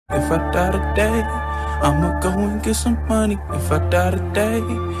If I die today, I'ma go and get some money. If I die today,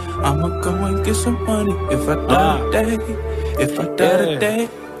 I'ma go and get some money. If I die today, if I die today.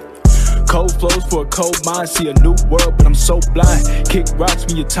 Cold flows for a cold mind, see a new world, but I'm so blind. Kick rocks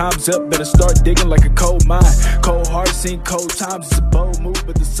when your time's up, better start digging like a coal mine. Cold heart, seen cold times, it's a bold move,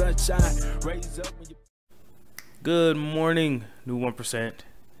 but the sunshine raise up when you... Good morning, new 1%.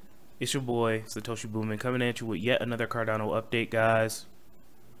 It's your boy, Satoshi Boomin, coming at you with yet another Cardano update, guys.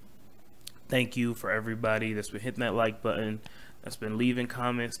 Thank you for everybody that's been hitting that like button, that's been leaving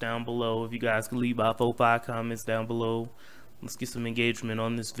comments down below. If you guys can leave about 4-5 comments down below, let's get some engagement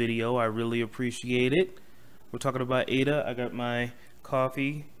on this video. I really appreciate it. We're talking about ADA. I got my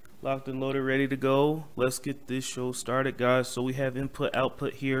coffee locked and loaded, ready to go. Let's get this show started, guys. So we have input,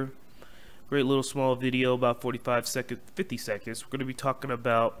 output here. Great little small video, about 45 seconds, 50 seconds. We're going to be talking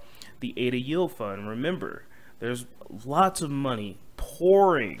about the ADA Yield Fund. Remember, there's lots of money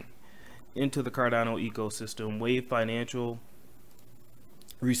pouring into the Cardano ecosystem. Wave Financial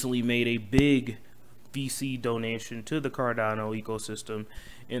recently made a big VC donation to the Cardano ecosystem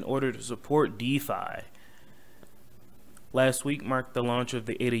in order to support DeFi. Last week marked the launch of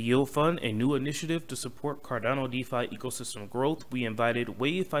the ADA Yield Fund, a new initiative to support Cardano DeFi ecosystem growth. We invited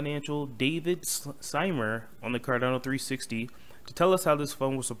Wave Financial David Seimer on the Cardano 360 to tell us how this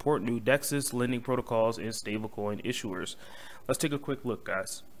fund will support new DEXs, lending protocols, and stablecoin issuers. Let's take a quick look,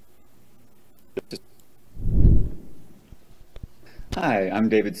 guys. Hi, I'm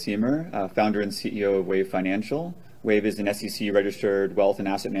David Seimer, founder and CEO of Wave Financial. Wave is an SEC-registered wealth and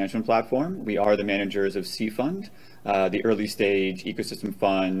asset management platform. We are the managers of C Fund, the early stage ecosystem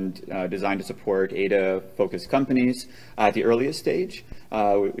fund designed to support ADA-focused companies at the earliest stage.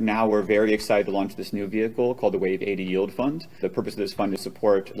 Now we're very excited to launch this new vehicle called the Wave ADA Yield Fund. The purpose of this fund is to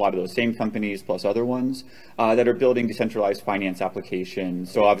support a lot of those same companies plus other ones that are building decentralized finance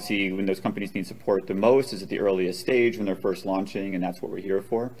applications. So obviously when those companies need support the most is at the earliest stage when they're first launching, and that's what we're here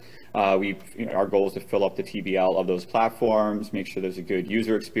for. Our goal is to fill up the TVL of those platforms, make sure there's a good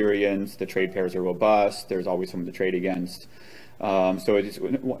user experience, the trade pairs are robust, there's always someone to trade against. So it's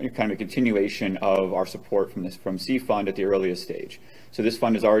kind of a continuation of our support from C Fund at the earliest stage. So this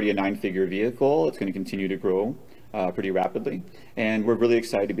fund is already a 9-figure vehicle. It's going to continue to grow pretty rapidly, and we're really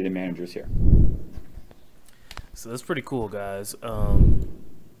excited to be the managers here. So that's pretty cool, guys.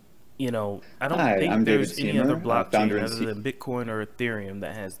 You know, I don't think there's any other blockchain other than Bitcoin or Ethereum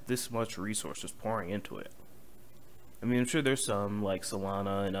that has this much resources pouring into it. I mean, I'm sure there's some like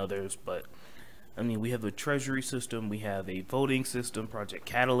Solana and others, but I mean, we have a treasury system, we have a voting system, Project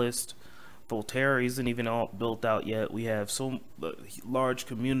Catalyst, Voltaire isn't even all built out yet. We have so large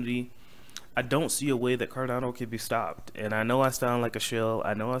community. I don't see a way that Cardano can be stopped. And I know I sound like a shill,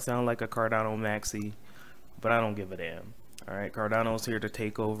 I know I sound like a Cardano maxi, but I don't give a damn. All right, Cardano's here to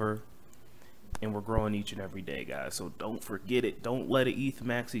take over, and we're growing each and every day, guys. So don't forget it. Don't let an ETH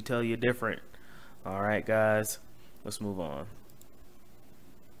maxi tell you different. All right, guys, let's move on.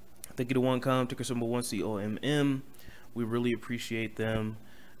 Thank you to OneCom, ticker symbol 1COMM. We really appreciate them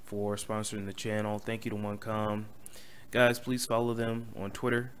for sponsoring the channel. Thank you to OneCom. Guys, please follow them on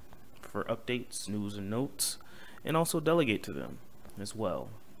Twitter for updates, news, and notes, and also delegate to them as well.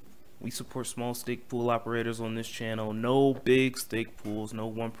 We support small stake pool operators on this channel. No big stake pools, no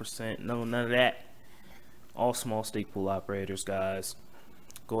 1%, no none of that. All small stake pool operators, guys.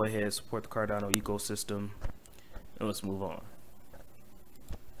 Go ahead, support the Cardano ecosystem, and let's move on.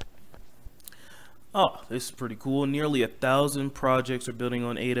 Oh, this is pretty cool. Nearly 1,000 projects are building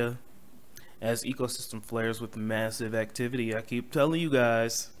on ADA as ecosystem flares with massive activity. I keep telling you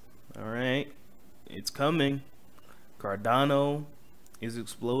guys, all right, it's coming. Cardano is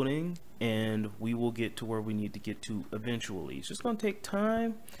exploding, and we will get to where we need to get to eventually. It's just going to take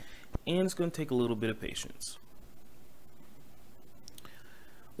time, and it's going to take a little bit of patience.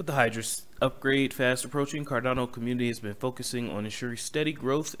 With the Hydra upgrade fast approaching, Cardano community has been focusing on ensuring steady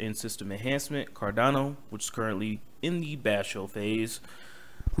growth and system enhancement. Cardano, which is currently in the basho phase,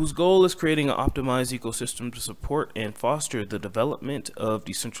 whose goal is creating an optimized ecosystem to support and foster the development of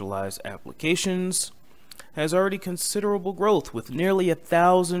decentralized applications, has already considerable growth with nearly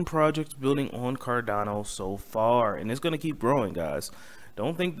 1,000 projects building on Cardano so far, and it's going to keep growing, guys.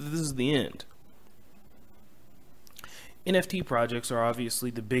 Don't think that this is the end. NFT projects are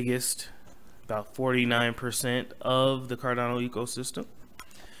obviously the biggest, about 49% of the Cardano ecosystem.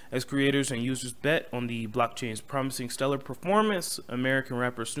 As creators and users bet on the blockchain's promising stellar performance, American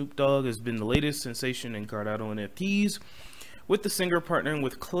rapper Snoop Dogg has been the latest sensation in Cardano NFTs, with the singer partnering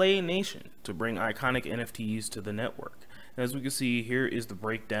with Clay Nation to bring iconic NFTs to the network. As we can see, here is the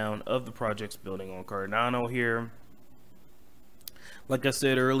breakdown of the projects building on Cardano here. Like I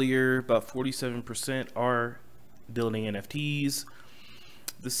said earlier, about 47% are building NFTs.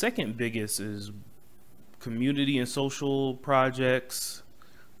 The second biggest is community and social projects.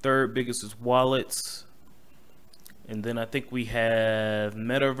 Third biggest is wallets. And then I think we have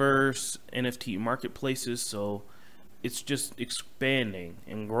metaverse, NFT marketplaces. So it's just expanding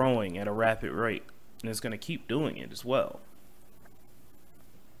and growing at a rapid rate. And it's going to keep doing it as well.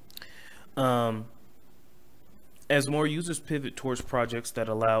 As more users pivot towards projects that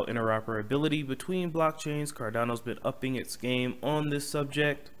allow interoperability between blockchains, Cardano's been upping its game on this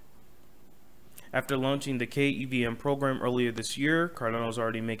subject. After launching the KEVM program earlier this year, Cardano's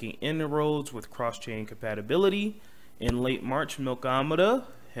already making inroads with cross-chain compatibility. In late March, Milkamada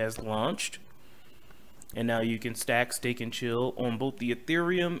has launched, and now you can stack, stake, and chill on both the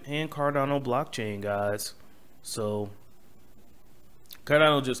Ethereum and Cardano blockchain, guys. So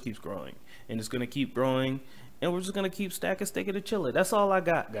Cardano just keeps growing, and it's going to keep growing. And we're just going to keep stacking, staking, and chilling. That's all I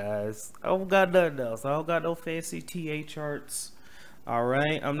got, guys. I don't got nothing else. I don't got no fancy TA charts. All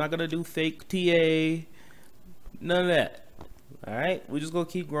right? I'm not going to do fake TA. None of that. All right? We're just going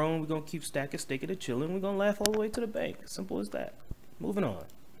to keep growing. We're going to keep stacking, staking, and chilling. We're going to laugh all the way to the bank. Simple as that. Moving on.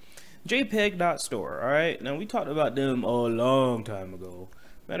 JPEG.store. All right? Now, we talked about them a long time ago.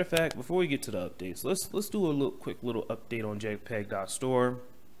 Matter of fact, before we get to the updates, let's do a quick little update on JPEG.store.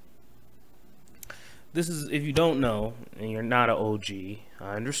 This is, if you don't know, and you're not an OG,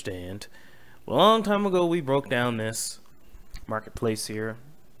 I understand. A long time ago, we broke down this marketplace here.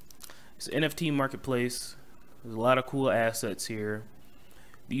 It's an NFT marketplace. There's a lot of cool assets here.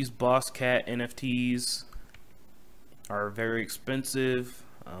 These Boss Cat NFTs are very expensive.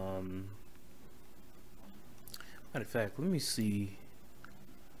 Matter of fact, let me see.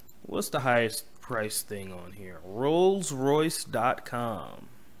 What's the highest price thing on here? RollsRoyce.com.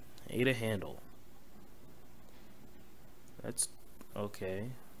 ADA handle. That's okay.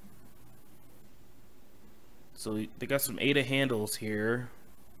 So they got some ADA handles here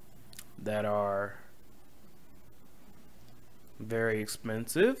that are very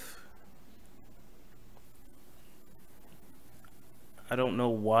expensive. I don't know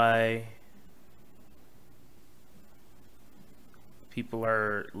why people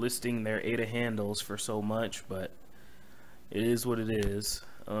are listing their ADA handles for so much, but it is what it is.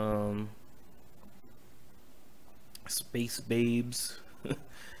 Space Babes.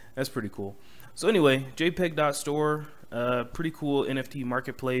 That's pretty cool. So anyway, JPEG.store, pretty cool NFT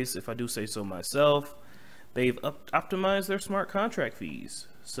marketplace, if I do say so myself. They've optimized their smart contract fees.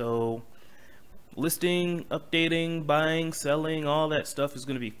 So listing, updating, buying, selling, all that stuff is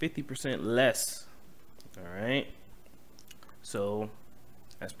going to be 50% less. All right. So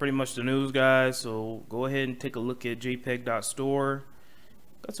that's pretty much the news, guys. So go ahead and take a look at JPEG.store.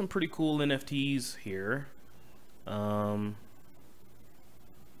 Got some pretty cool NFTs here.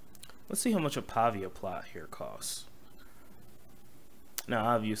 Let's see how much a Pavia plot here costs. Now,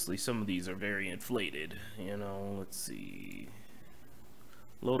 obviously, some of these are very inflated. You know, let's see.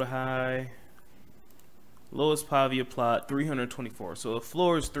 Low to high. Lowest Pavia plot, 324. So the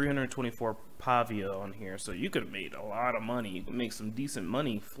floor is 324 Pavia on here. So you could have made a lot of money. You could make some decent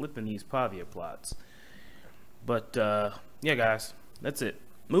money flipping these Pavia plots. But, yeah, guys, that's it.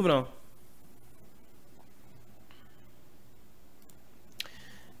 Moving on.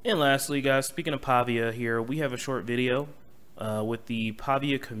 And lastly, guys, speaking of Pavia here, we have a short video with the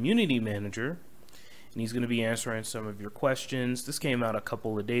Pavia community manager, and he's going to be answering some of your questions. This came out a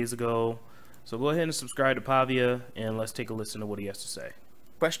couple of days ago, so go ahead and subscribe to Pavia, and let's take a listen to what he has to say.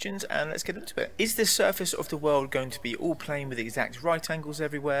 Questions, and let's get into it. Is the surface of the world going to be all plane with exact right angles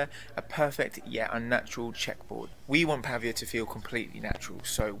everywhere, a perfect yet unnatural checkboard? We want Pavia to feel completely natural,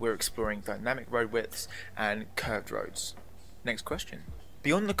 so we're exploring dynamic road widths and curved roads. Next question.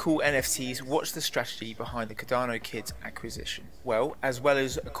 Beyond the cool NFTs, what's the strategy behind the Cardano Kids acquisition? Well as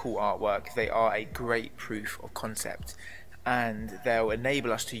cool artwork, they are a great proof of concept, and they'll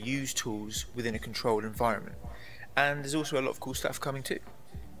enable us to use tools within a controlled environment. And there's also a lot of cool stuff coming too.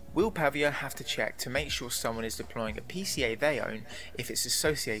 Will Pavia have to check to make sure someone is deploying a PCA they own if it's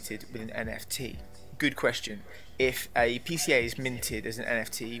associated with an NFT? Good question. If a PCA is minted as an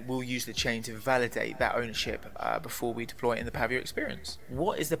NFT, we'll use the chain to validate that ownership before we deploy it in the Pavia experience.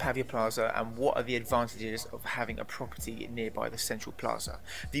 What is the Pavia Plaza, and what are the advantages of having a property nearby the central plaza?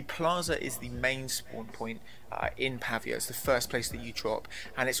 The plaza is the main spawn point in Pavia. It's the first place that you drop,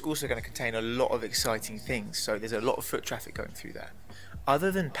 and it's also going to contain a lot of exciting things, so there's a lot of foot traffic going through there.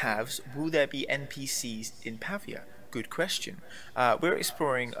 Other than Pavs, will there be NPCs in Pavia? Good question. We're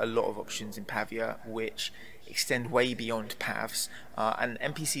exploring a lot of options in Pavia which extend way beyond Pavs, and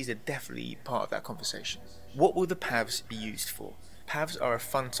NPCs are definitely part of that conversation. What will the Pavs be used for? Pavs are a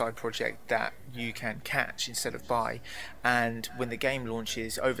fun side project that you can catch instead of buy, and when the game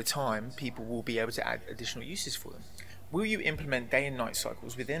launches over time, people will be able to add additional uses for them. Will you implement day and night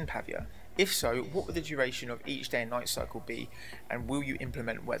cycles within Pavia? If so, what will the duration of each day and night cycle be, and will you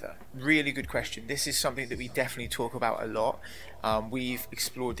implement weather? Really good question. This is something that we definitely talk about a lot. We've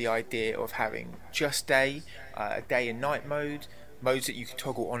explored the idea of having just day, a day and night mode, modes that you can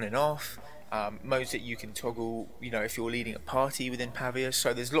toggle on and off, modes that you can toggle, if you're leading a party within Pavia.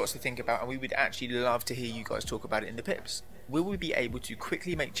 So there's lots to think about, and we would actually love to hear you guys talk about it in the pips. Will we be able to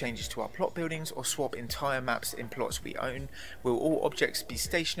quickly make changes to our plot buildings or swap entire maps in plots we own? Will all objects be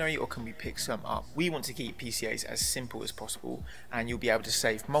stationary, or can we pick some up? We want to keep PCAs as simple as possible, and you'll be able to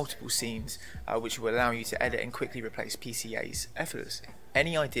save multiple scenes, which will allow you to edit and quickly replace PCAs effortlessly.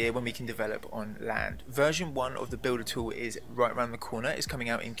 Any idea when we can develop on land? Version 1 of the builder tool is right around the corner. It's coming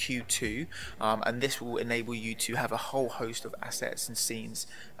out in Q2, and this will enable you to have a whole host of assets and scenes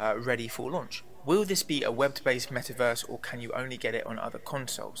ready for launch. Will this be a web-based metaverse, or can you only get it on other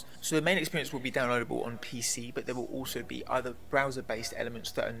consoles? So the main experience will be downloadable on PC, but there will also be other browser-based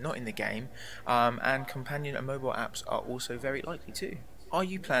elements that are not in the game, and companion and mobile apps are also very likely too. Are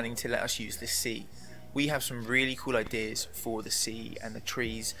you planning to let us use the sea? We have some really cool ideas for the sea and the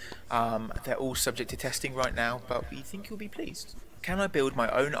trees. They're all subject to testing right now, but we think you'll be pleased. Can I build my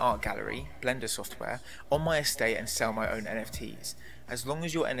own art gallery, Blender software, on my estate and sell my own NFTs? As long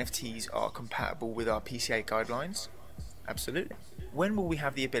as your NFTs are compatible with our PCA guidelines? Absolutely. When will we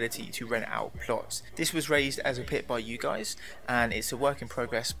have the ability to rent out plots? This was raised as a pit by you guys, and it's a work in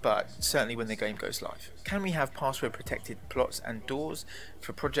progress, but certainly when the game goes live. Can we have password protected plots and doors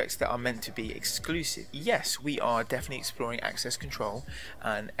for projects that are meant to be exclusive? Yes, we are definitely exploring access control,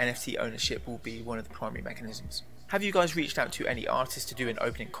 and NFT ownership will be one of the primary mechanisms. Have you guys reached out to any artists to do an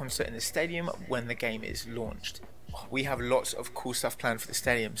opening concert in the stadium when the game is launched? We have lots of cool stuff planned for the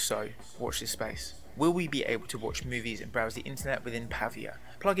stadium, so watch this space. Will we be able to watch movies and browse the internet within Pavia?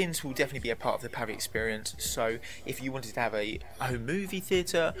 Plugins will definitely be a part of the Pavia experience, so if you wanted to have a home movie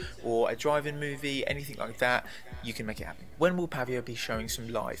theatre or a drive-in movie, anything like that, you can make it happen. When will Pavia be showing some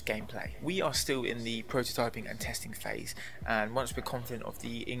live gameplay? We are still in the prototyping and testing phase, and once we're confident of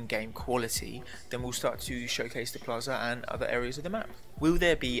the in-game quality, then we'll start to showcase the plaza and other areas of the map. Will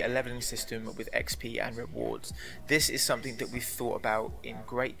there be a leveling system with XP and rewards? This is something that we've thought about in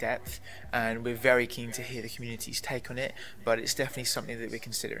great depth, and we're very keen to hear the community's take on it, but it's definitely something that we're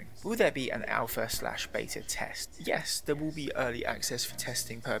considering. Will there be an alpha/beta test? Yes, there will be early access for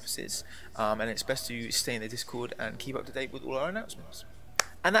testing purposes, and it's best to stay in the Discord and keep up to date with all our announcements.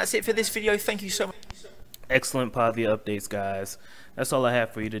 And that's it for this video. Thank you so much. Excellent Pavia updates, guys. That's all I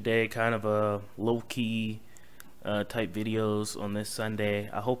have for you today. Kind of a low-key type videos on this Sunday.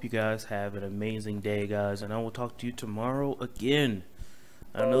 I hope you guys have an amazing day, guys, and I will talk to you tomorrow again.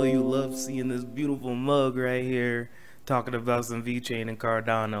 I know you love seeing this beautiful mug right here talking about some Vechain and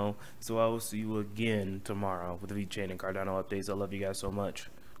Cardano, so I will see you again tomorrow with the Vechain and Cardano updates. I love you guys so much.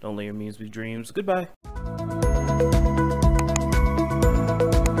 Don't let your memes be dreams. Goodbye.